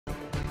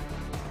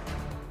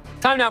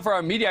Time now for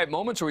our Mediaite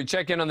moments, where we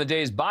check in on the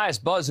day's bias,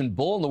 buzz, and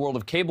bull in the world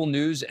of cable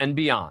news and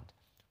beyond.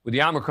 With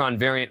the Omicron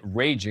variant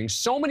raging,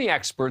 so many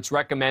experts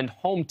recommend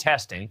home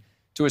testing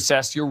to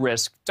assess your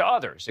risk to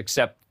others,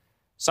 except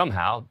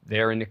somehow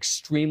they're in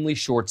extremely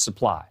short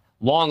supply.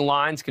 Long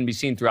lines can be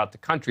seen throughout the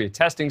country at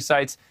testing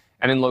sites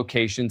and in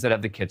locations that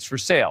have the kits for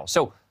sale.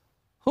 So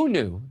who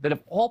knew that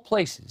of all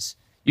places,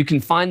 you can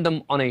find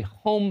them on a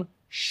home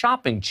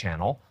shopping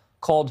channel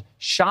called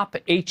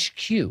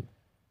ShopHQ?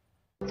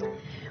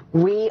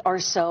 We are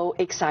so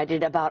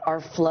excited about our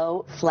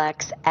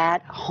Flowflex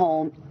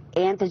at-home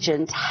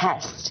antigen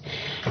test.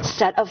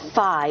 Set of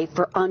 5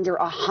 for under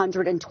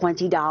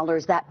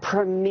 $120 that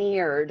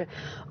premiered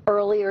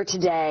earlier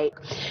today.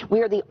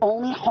 We are the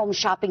only home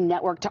shopping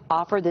network to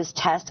offer this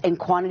test, and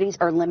quantities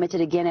are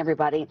limited again,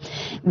 everybody.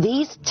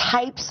 These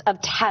types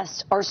of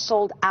tests are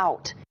sold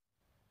out.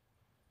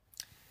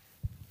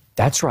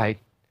 That's right.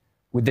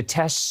 With the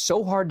tests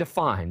so hard to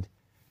find,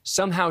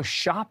 somehow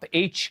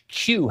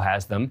ShopHQ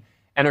has them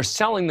and are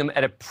selling them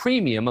at a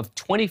premium of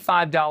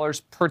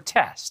 $25 per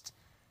test.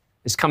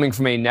 Is coming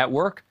from a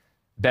network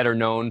better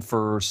known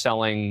for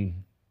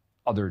selling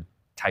other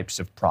types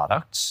of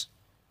products.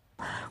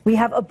 We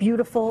have a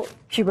beautiful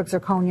cubic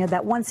zirconia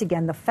that, once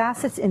again, the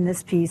facets in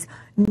this piece,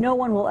 no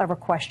one will ever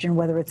question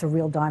whether it's a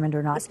real diamond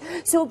or not.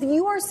 So if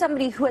you are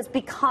somebody who has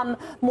become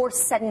more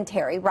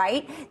sedentary,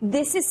 right,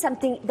 this is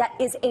something that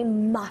is a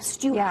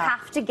must. You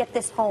have to get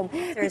this home.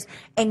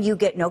 And you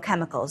get no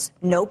chemicals,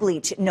 no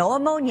bleach, no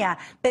ammonia,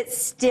 but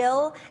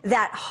still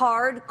that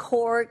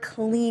hardcore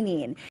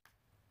cleaning.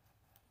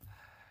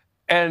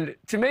 And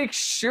to make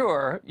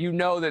sure you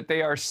know that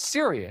they are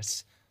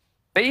serious,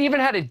 they even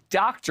had a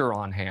doctor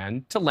on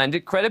hand to lend it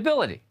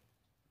credibility.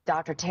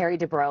 Dr. Terry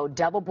Dubrow,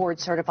 double board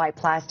certified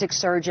plastic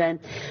surgeon,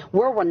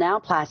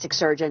 world-renowned plastic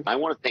surgeon. I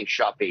want to thank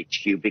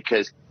ShopHQ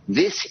because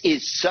this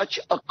is such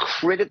a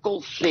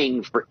critical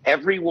thing for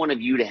every one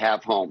of you to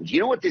have home.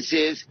 You know what this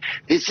is?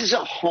 This is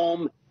a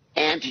home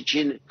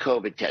antigen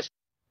COVID test.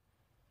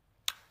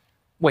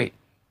 Wait,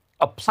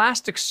 a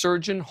plastic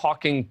surgeon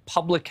hawking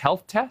public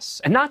health tests?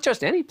 And not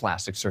just any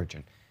plastic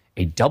surgeon,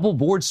 a double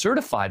board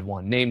certified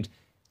one named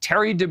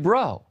Terry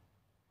Dubrow.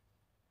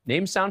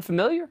 Name sound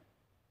familiar?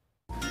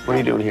 What are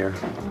you doing here?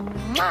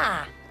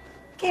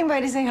 Came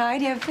by to say hi.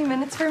 Do you have a few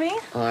minutes for me?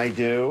 I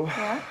do.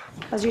 Yeah.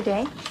 How's your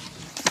day?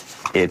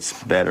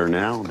 It's better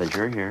now that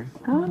you're here.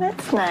 Oh,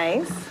 that's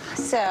nice.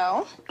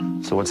 So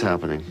what's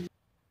happening?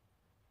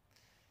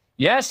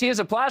 Yes, he is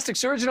a plastic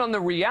surgeon on the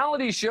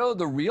reality show,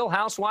 The Real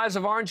Housewives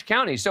of Orange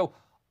County. So,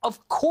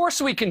 of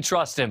course we can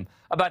trust him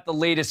about the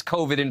latest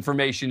COVID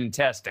information and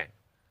testing.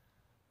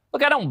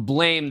 Look, I don't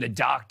blame the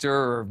doctor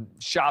or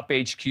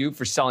ShopHQ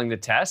for selling the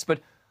test, but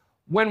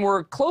when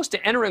we're close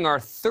to entering our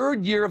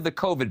 3rd year of the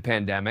COVID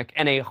pandemic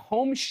and a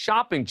home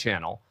shopping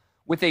channel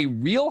with a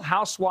Real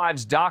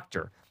Housewives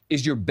doctor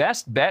is your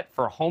best bet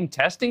for a home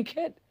testing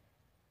kit,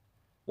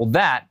 well,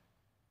 that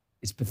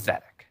is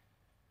pathetic.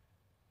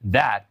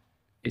 That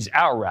is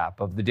our wrap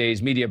of the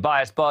day's media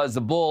bias, buzz,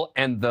 the bull,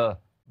 and the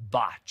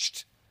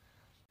botched.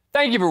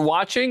 Thank you for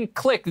watching.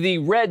 Click the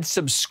red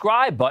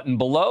subscribe button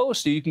below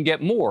so you can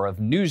get more of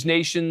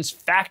NewsNation's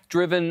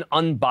fact-driven,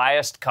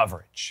 unbiased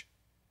coverage.